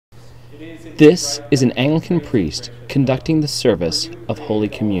This is an Anglican priest conducting the service of Holy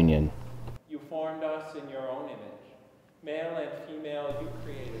Communion. You formed us in your own image. Male and female you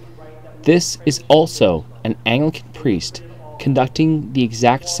created. This is also an Anglican priest conducting the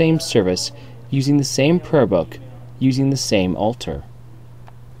exact same service using the same prayer book, using the same altar.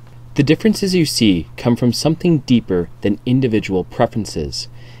 The differences you see come from something deeper than individual preferences.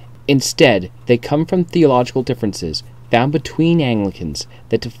 Instead, they come from theological differences found between Anglicans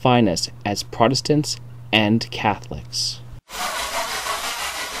that define us as Protestants and Catholics.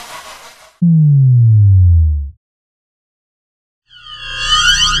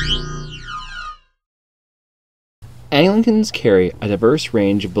 Anglicans carry a diverse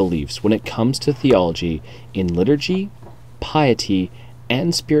range of beliefs when it comes to theology in liturgy, piety,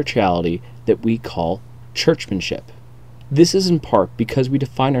 and spirituality that we call Churchmanship. This is in part because we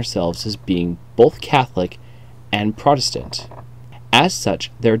define ourselves as being both Catholic and Protestant. As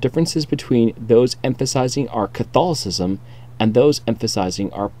such, there are differences between those emphasizing our Catholicism and those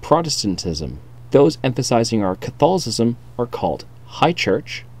emphasizing our Protestantism. Those emphasizing our Catholicism are called High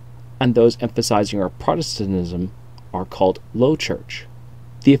Church, and those emphasizing our Protestantism are called Low Church.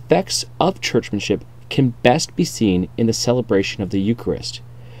 The effects of Churchmanship can best be seen in the celebration of the Eucharist,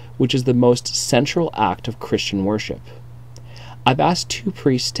 which is the most central act of Christian worship. I've asked two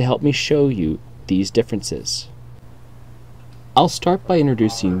priests to help me show you these differences. I'll start by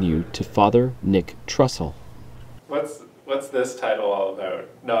introducing you to Father Nick Trussell. What's this title all about?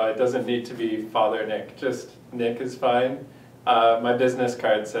 No, it doesn't need to be Father Nick, just Nick is fine. My business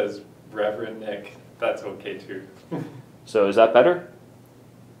card says Reverend Nick, that's okay too. So is that better?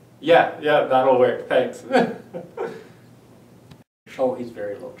 Yeah, that'll work, thanks. Oh, he's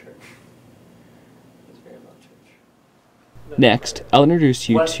very low church. He's very low church. Next, I'll introduce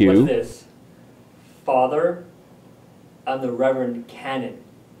you to... What's this? Father and the Reverend Canon.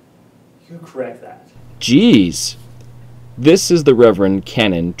 You correct that. Jeez! This is the Reverend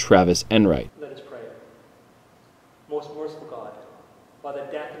Canon Travis Enright. Let us pray. Most merciful God, by the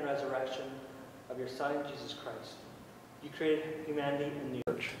death and resurrection of your Son, Jesus Christ, you created humanity in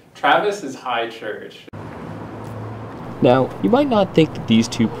the church. Travis is High Church. Now, you might not think that these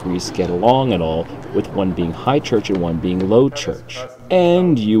two priests get along at all, with one being High Church and one being Low Church.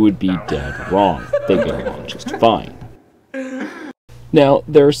 And you would be dead wrong. They get along just fine. Now,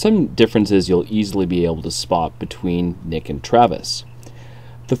 there are some differences you'll easily be able to spot between Nick and Travis.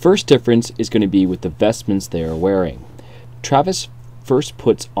 The first difference is going to be with the vestments they are wearing. Travis first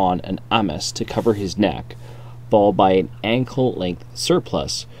puts on an amice to cover his neck, followed by an ankle-length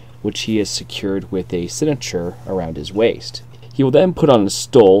surplice, which he has secured with a cincture around his waist. He will then put on a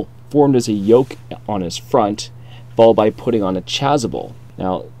stole, formed as a yoke on his front, followed by putting on a chasuble.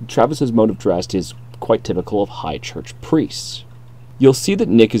 Now, Travis's mode of dress is quite typical of High Church priests. You'll see that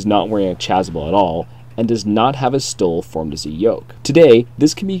Nick is not wearing a chasuble at all, and does not have a stole formed as a yoke. Today,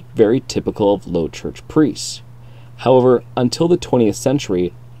 this can be very typical of Low Church priests. However, until the 20th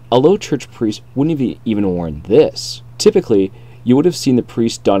century, a Low Church priest wouldn't have even worn this. Typically, you would have seen the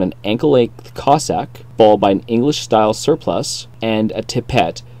priest don an ankle-length cassock, followed by an English-style surplice, and a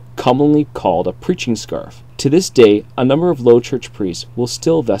tippet, commonly called a preaching scarf. To this day, a number of Low Church priests will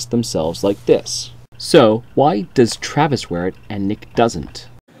still vest themselves like this. So, why does Travis wear it and Nick doesn't?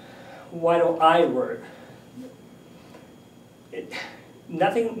 Why don't I wear it?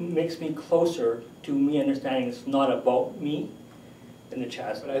 Nothing makes me closer to me understanding it's not about me than the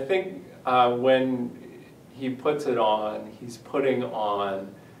chasuble. But I think when he puts it on, he's putting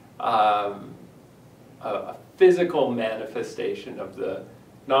on a physical manifestation of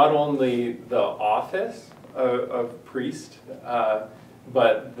not only the office of priest,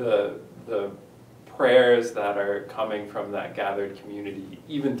 but the prayers that are coming from that gathered community,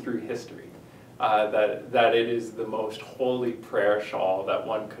 even through history. That it is the most holy prayer shawl that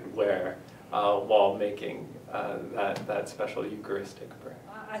one could wear while making that special Eucharistic prayer.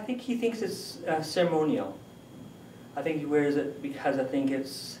 I think he thinks it's ceremonial. I think he wears it because I think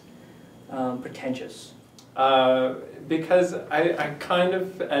it's pretentious. Because I kind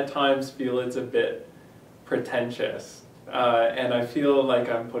of at times feel it's a bit pretentious, and I feel like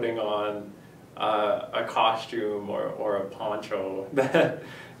I'm putting on a costume or a poncho that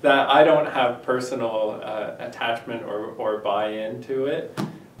I don't have personal attachment or buy-in to it.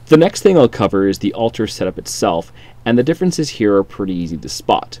 The next thing I'll cover is the altar setup itself, and the differences here are pretty easy to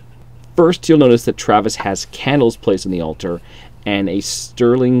spot. First, you'll notice that Travis has candles placed on the altar and a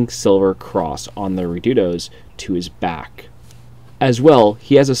sterling silver cross on the redutos to his back. As well,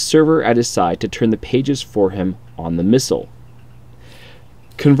 he has a server at his side to turn the pages for him on the missal.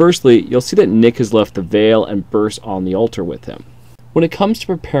 Conversely, you'll see that Nick has left the veil and burse on the altar with him. When it comes to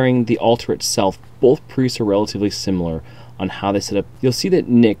preparing the altar itself, both priests are relatively similar on how they set up. You'll see that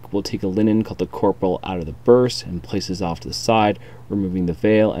Nick will take a linen called the corporal out of the burse and places off to the side, removing the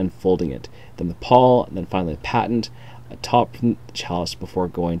veil and folding it. Then the pall, and then finally the patent atop the chalice before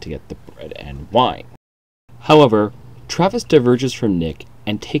going to get the bread and wine. However, Travis diverges from Nick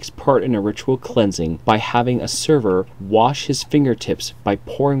and takes part in a ritual cleansing by having a server wash his fingertips by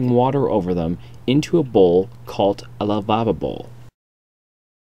pouring water over them into a bowl called a lavabo bowl.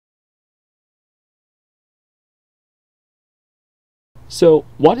 So,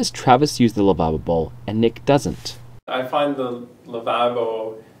 why does Travis use the lavabo bowl and Nick doesn't? I find the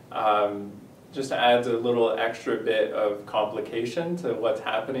lavabo just adds a little extra bit of complication to what's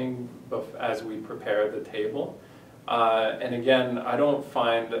happening as we prepare the table. And again, I don't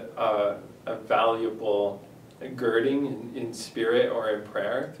find a valuable girding in spirit or in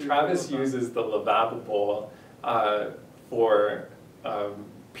prayer. Travis uses the lavabo bowl for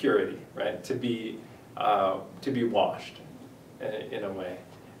purity, right? To be washed in a way.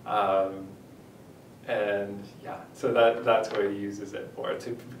 And yeah, so that's what he uses it for,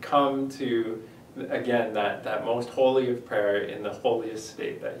 to come to, again, that most holy of prayer in the holiest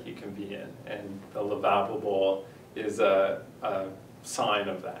state that he can be in. And the lavabo bowl is a sign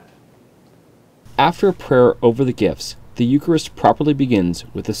of that. After a prayer over the gifts, the Eucharist properly begins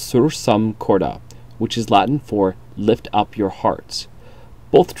with the Sursum Corda, which is Latin for lift up your hearts.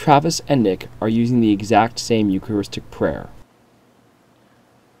 Both Travis and Nick are using the exact same Eucharistic prayer.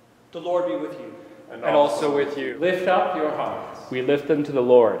 The Lord be with you. And also with you. Lift up your hearts. We lift them to the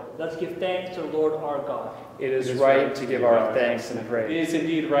Lord. Let's give thanks to the Lord our God. It is right to give our thanks and praise. It is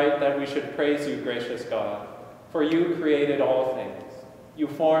indeed right that we should praise you, gracious God, for you created all things. You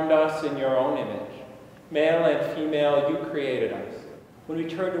formed us in your own image. Male and female, you created us. When we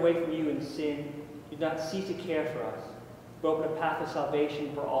turned away from you in sin, you did not cease to care for us, but opened a path of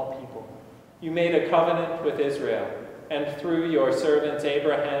salvation for all people. You made a covenant with Israel, and through your servants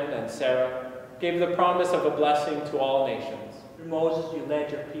Abraham and Sarah, gave the promise of a blessing to all nations. Through Moses, you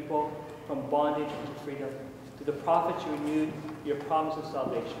led your people from bondage into freedom. Through the prophets, you renewed your promise of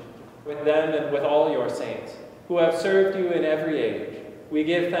salvation. With them and with all your saints, who have served you in every age, we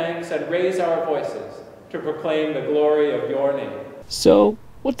give thanks and raise our voices to proclaim the glory of your name. So,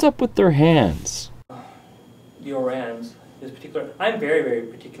 what's up with their hands? The orans is particular. I'm very, very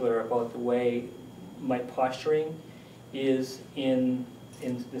particular about the way my posturing is in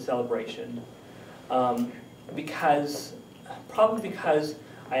the celebration. Probably because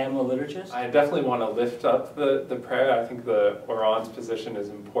I am a liturgist. I definitely want to lift up the prayer. I think the Oran's position is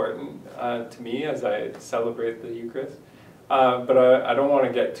important to me as I celebrate the Eucharist. But I don't want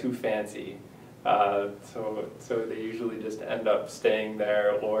to get too fancy. So they usually just end up staying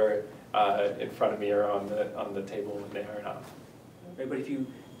there or in front of me or on the table when they are not. Right, but if you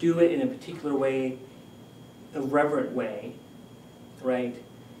do it in a particular way, a reverent way, right?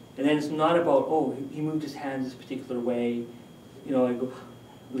 And then it's not about, oh, he moved his hands this particular way, you know, I go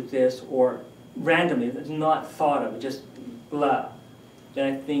with this, or randomly, it's not thought of, just blah.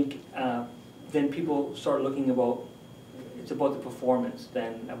 Then I think, then people start looking about, it's about the performance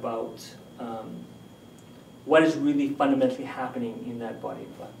than about what is really fundamentally happening in that body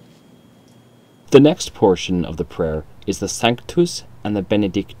of blood. The next portion of the prayer is the Sanctus and the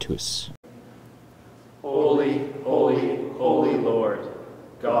Benedictus. Holy, holy, holy Lord,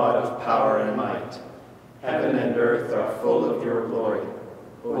 God of power and might, heaven and earth are full of your glory.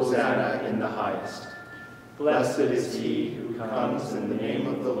 Hosanna in the highest. Blessed is he who comes in the name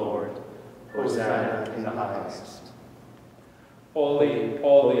of the Lord. Hosanna in the highest. Holy,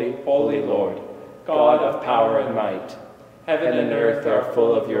 holy, holy Lord, God of power and might, heaven and earth are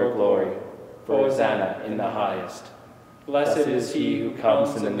full of your glory. Hosanna in the highest. Blessed is he who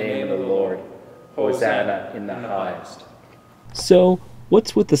comes in the name of the Lord. Hosanna in the highest. So,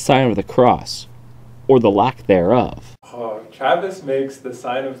 what's with the sign of the cross? Or the lack thereof? Oh, Travis makes the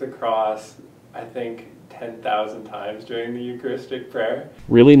sign of the cross, I think, 10,000 times during the Eucharistic prayer.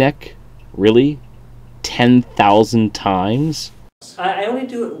 Really, Nick? Really? 10,000 times? I only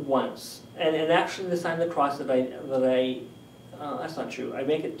do it once, and actually the sign of the cross that's not true. I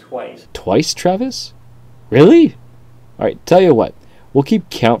make it twice. Twice, Travis? Really? Alright, tell you what. We'll keep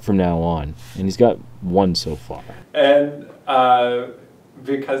count from now on. And he's got one so far. And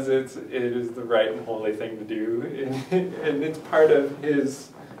because it is the right and holy thing to do, and it's part of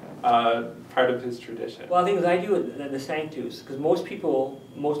his tradition. Well, the thing is, I do it in the Sanctus, because most low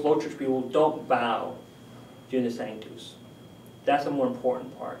church people don't bow during the Sanctus. That's the more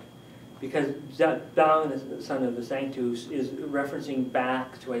important part. Because bowing in the Son of the Sanctus is referencing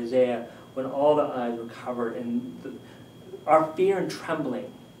back to Isaiah when all the eyes were covered and our fear and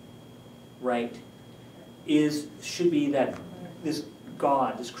trembling, right, should be that this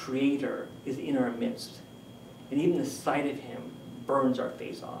God, this Creator, is in our midst. And even the sight of Him burns our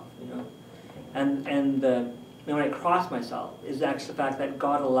face off, you know. And when I cross myself is actually the fact that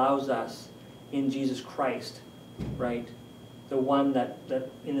God allows us in Jesus Christ, right, the one that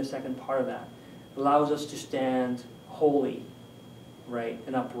in the second part of that, allows us to stand holy, right,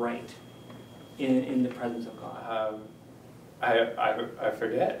 and upright in the presence of God. I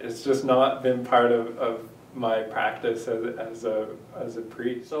forget. It's just not been part of my practice as a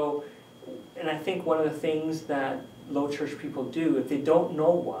priest. So, and I think one of the things that low church people do, if they don't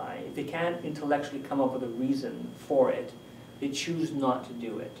know why, if they can't intellectually come up with a reason for it, they choose not to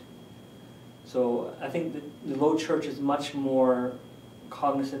do it. So I think that the low church is much more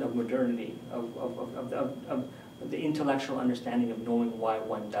cognizant of modernity, of the intellectual understanding of knowing why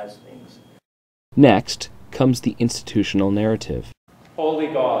one does things. Next comes the institutional narrative. Holy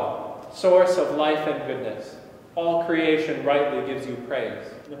God, source of life and goodness, all creation rightly gives you praise.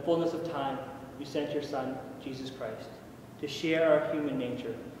 In the fullness of time, you sent your Son, Jesus Christ, to share our human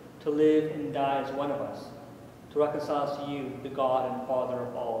nature, to live and die as one of us, to reconcile us to you, the God and Father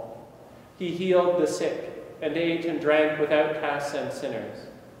of all. He healed the sick and ate and drank with outcasts and sinners.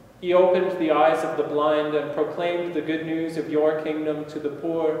 He opened the eyes of the blind and proclaimed the good news of your kingdom to the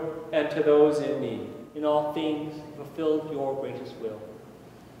poor and to those in need. In all things, he fulfilled your greatest will.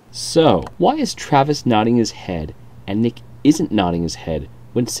 So, why is Travis nodding his head and Nick isn't nodding his head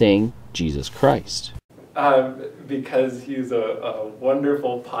when saying Jesus Christ? Because he's a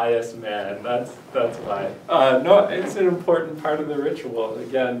wonderful, pious man. That's why. No, it's an important part of the ritual.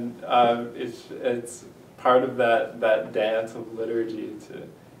 Again, it's part of that dance of liturgy.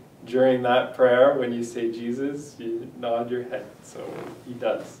 During that prayer, when you say Jesus, you nod your head. So he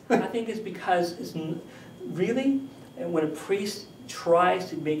does. I think it's because it's really, when a priest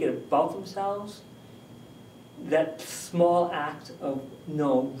tries to make it about themselves, that small act of,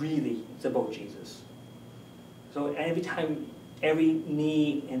 no, really, it's about Jesus. So every time, every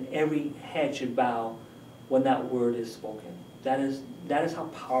knee and every head should bow when that word is spoken. That is how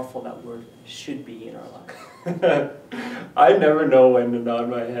powerful that word should be in our life. I never know when to nod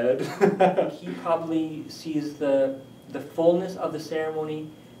my head. He probably sees the fullness of the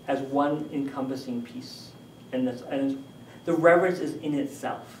ceremony as one encompassing piece. And the reverence is in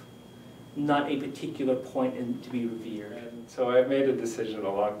itself, not a particular point to be revered. And so I made a decision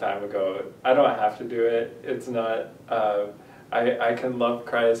a long time ago. I don't have to do it. It's not... I can love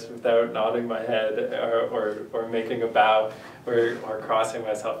Christ without nodding my head or making a bow or crossing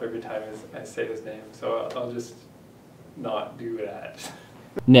myself every time I say his name. So I'll just not do that.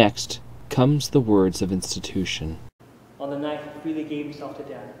 Next comes the words of institution. On the night he freely gave himself to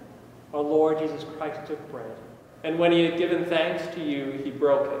death, our Lord Jesus Christ took bread. And when he had given thanks to you, he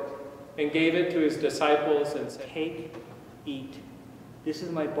broke it and gave it to his disciples and said, Take, eat. This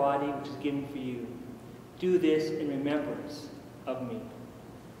is my body which is given for you. Do this in remembrance of me.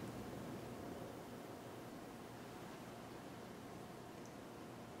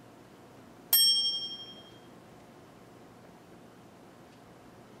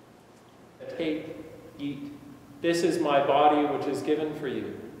 Take, eat. This is my body which is given for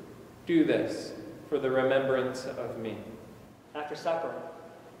you. Do this for the remembrance of me. After supper,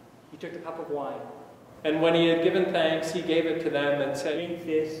 he took the cup of wine. And when he had given thanks, he gave it to them and said, Drink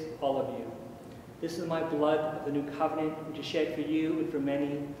this, all of you. This is my blood of the new covenant, which is shed for you and for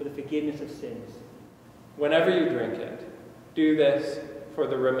many for the forgiveness of sins. Whenever you drink it, do this for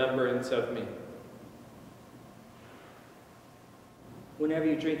the remembrance of me. Whenever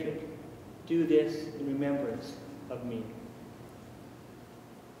you drink it, do this in remembrance of me.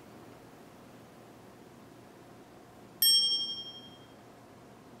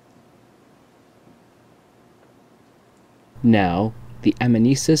 Now, the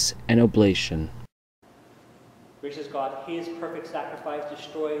amnesis and oblation. Gracious God, his perfect sacrifice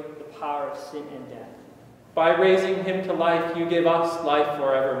destroyed the power of sin and death. By raising him to life, you give us life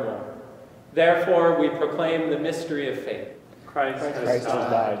forevermore. Therefore, we proclaim the mystery of faith. Christ has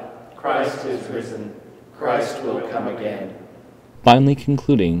died. Christ is risen. Christ will come again. Finally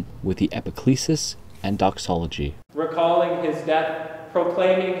concluding with the epiclesis and doxology. Recalling his death,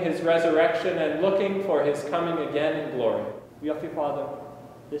 proclaiming his resurrection, and looking for his coming again in glory. We offer you, Father,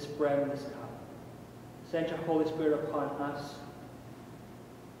 this bread and this cup. Send your Holy Spirit upon us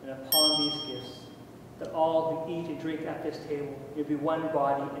and upon these gifts, that all who eat and drink at this table may be one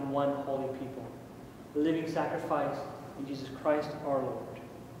body and one holy people, the living sacrifice in Jesus Christ our Lord.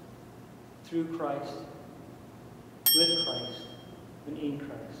 Through Christ, with Christ, and in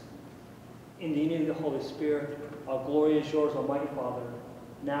Christ. in the unity of the Holy Spirit. All glory is yours, Almighty Father,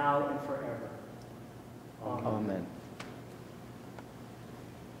 now and forever. Amen. Amen.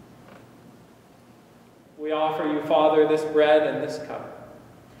 We offer you, Father, this bread and this cup.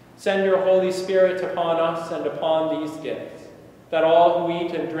 Send your Holy Spirit upon us and upon these gifts, that all who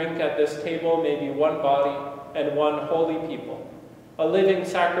eat and drink at this table may be one body and one holy people, a living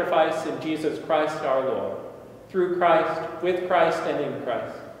sacrifice in Jesus Christ our Lord, through Christ, with Christ, and in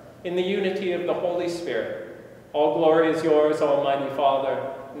Christ, in the unity of the Holy Spirit. All glory is yours, Almighty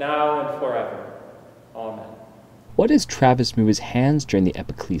Father, now and forever. Amen. Why does Travis move his hands during the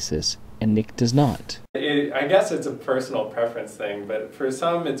epiclesis and Nick does not? I guess it's a personal preference thing, but for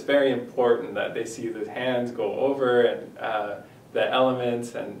some it's very important that they see the hands go over and the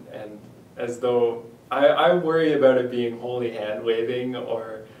elements, and as though I worry about it being holy hand waving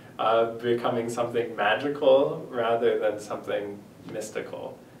or becoming something magical rather than something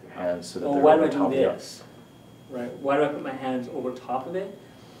mystical. Hands so that Well, they're why do over I top do of the this? Right? Why do I put my hands over top of it?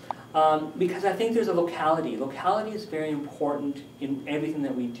 Because I think there's a locality. Locality is very important in everything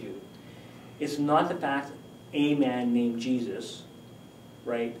that we do. It's not the fact a man named Jesus,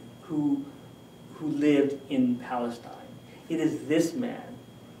 right, who lived in Palestine. It is this man,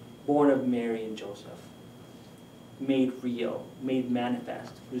 born of Mary and Joseph, made real, made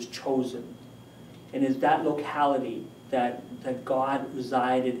manifest, was chosen. And it's that locality that God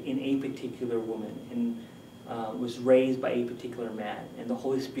resided in a particular woman and was raised by a particular man, and the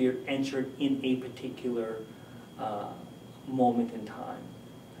Holy Spirit entered in a particular moment in time.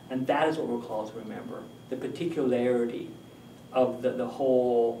 And that is what we're called to remember, the particularity of the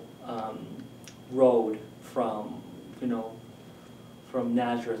whole road from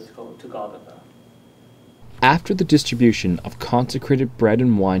Nazareth to Golgotha. After the distribution of consecrated bread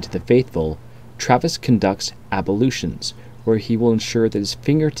and wine to the faithful, Travis conducts ablutions, where he will ensure that his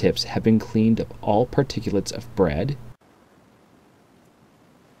fingertips have been cleaned of all particulates of bread,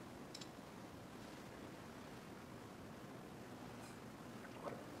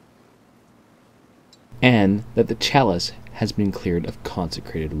 and that the chalice has been cleared of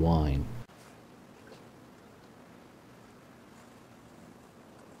consecrated wine.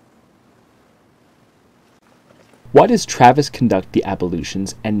 Why does Travis conduct the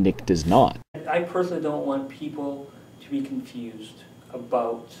ablutions and Nick does not? I personally don't want people to be confused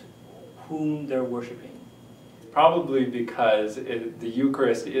about whom they're worshiping. Probably because the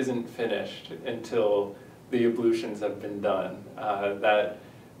Eucharist isn't finished until the ablutions have been done. That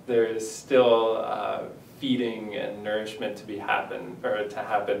there is still feeding and nourishment to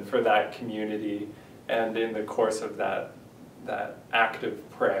happen for that community, and in the course of that act of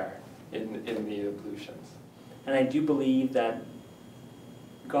prayer in the ablutions. And I do believe that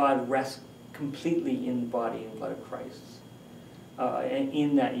God rests completely in the body and blood of Christ, and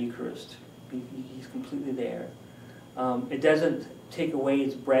in that Eucharist. He's completely there. It doesn't take away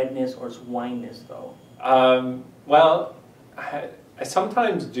its breadness or its wineness, though. Well, I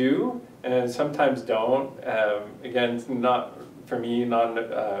sometimes do, and sometimes don't. Again, it's not, for me, not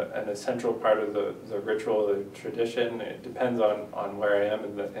an essential part of the ritual, the tradition. It depends on where I am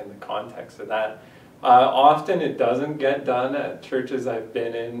in the context of that. Often it doesn't get done at churches I've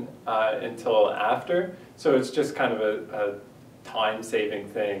been in until after, so it's just kind of a time-saving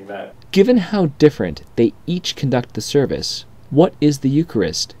thing. That. Given how different they each conduct the service, what is the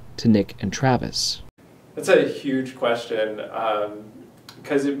Eucharist to Nick and Travis? That's a huge question,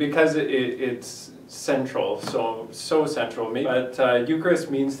 because it's central, so central. But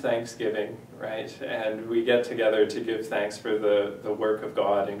Eucharist means thanksgiving, right? And we get together to give thanks for the work of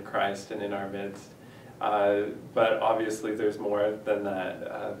God in Christ and in our midst. But obviously there's more than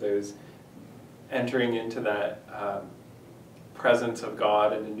that. There's entering into that presence of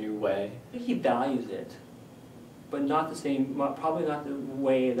God in a new way. I think he values it, but not the same, probably not the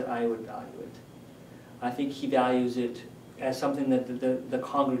way that I would value it. I think he values it as something that the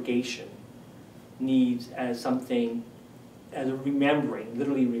congregation needs, as something, as a remembering,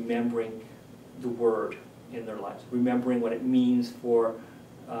 literally remembering the Word in their lives, remembering what it means for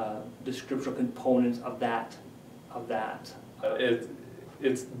the scriptural components of that.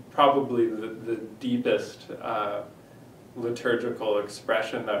 It's probably the deepest liturgical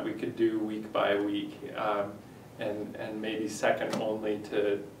expression that we could do week by week, and maybe second only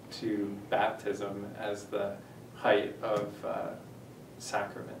to baptism as the height of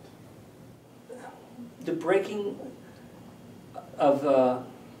sacrament. The breaking of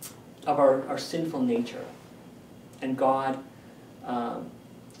our sinful nature, and God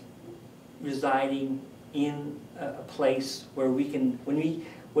residing in a place where we can, when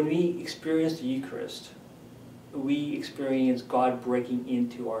we experience the Eucharist, we experience God breaking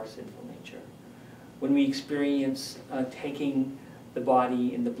into our sinful nature. when we experience taking the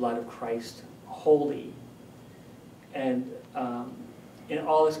body and the blood of Christ wholly, and in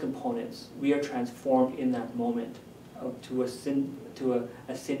all its components, we are transformed in that moment to a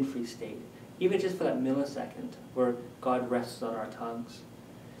sin-free state, even just for that millisecond where God rests on our tongues,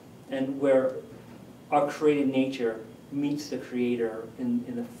 and where our created nature meets the Creator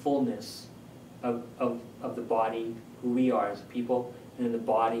in the fullness of the body, who we are as people, and in the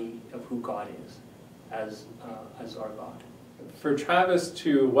body of who God is as our God. For Travis,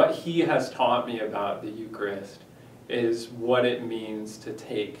 too, what he has taught me about the Eucharist is what it means to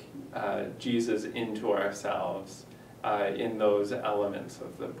take Jesus into ourselves in those elements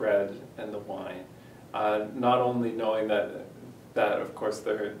of the bread and the wine. Not only knowing that of course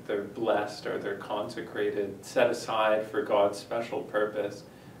they're blessed or they're consecrated, set aside for God's special purpose,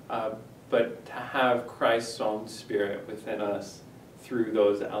 but to have Christ's own Spirit within us through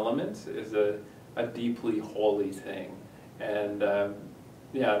those elements is a deeply holy thing. And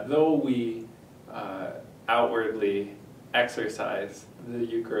yeah, though we outwardly exercise the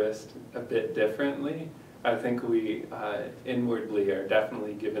Eucharist a bit differently, I think we inwardly are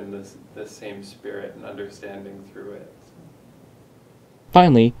definitely given the same spirit and understanding through it.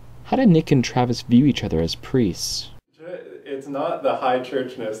 Finally, how did Nick and Travis view each other as priests? It's not the high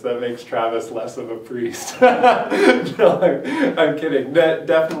churchness that makes Travis less of a priest. No, I'm kidding.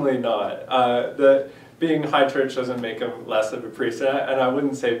 Definitely not. Being high church doesn't make him less of a priest, and I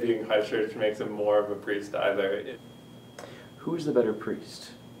wouldn't say being high church makes him more of a priest either. Who is the better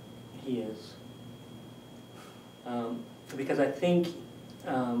priest? He is. Because I think,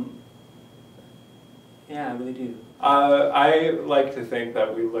 yeah, I really do. I like to think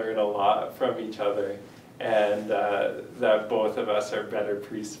that we learn a lot from each other, and that both of us are better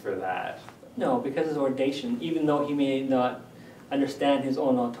priests for that. No, because his ordination, even though he may not understand his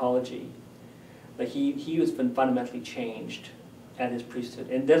own ontology, like he was fundamentally changed at his priesthood.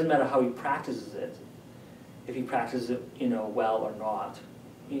 And it doesn't matter how he practices it, if he practices it, well or not.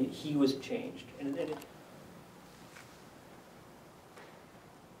 He was changed.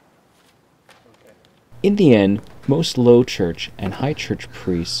 In the end, most low church and high church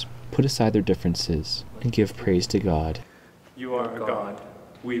priests put aside their differences and give praise to God. You are God.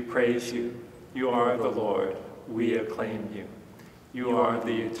 We praise you. You are the Lord. We acclaim you. You are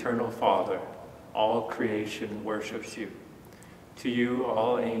the eternal Father. All creation worships you. To you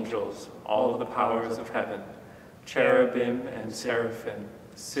all angels, all the powers of heaven, cherubim and seraphim,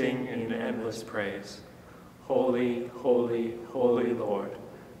 sing in endless praise. Holy, holy, holy Lord,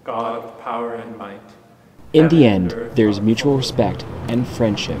 God of power and might. In the end, there is mutual respect and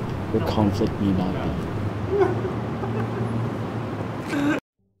friendship where conflict need not be.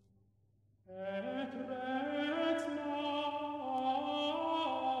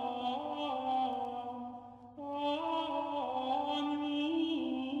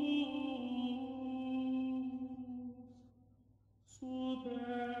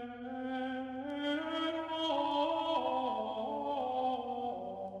 Super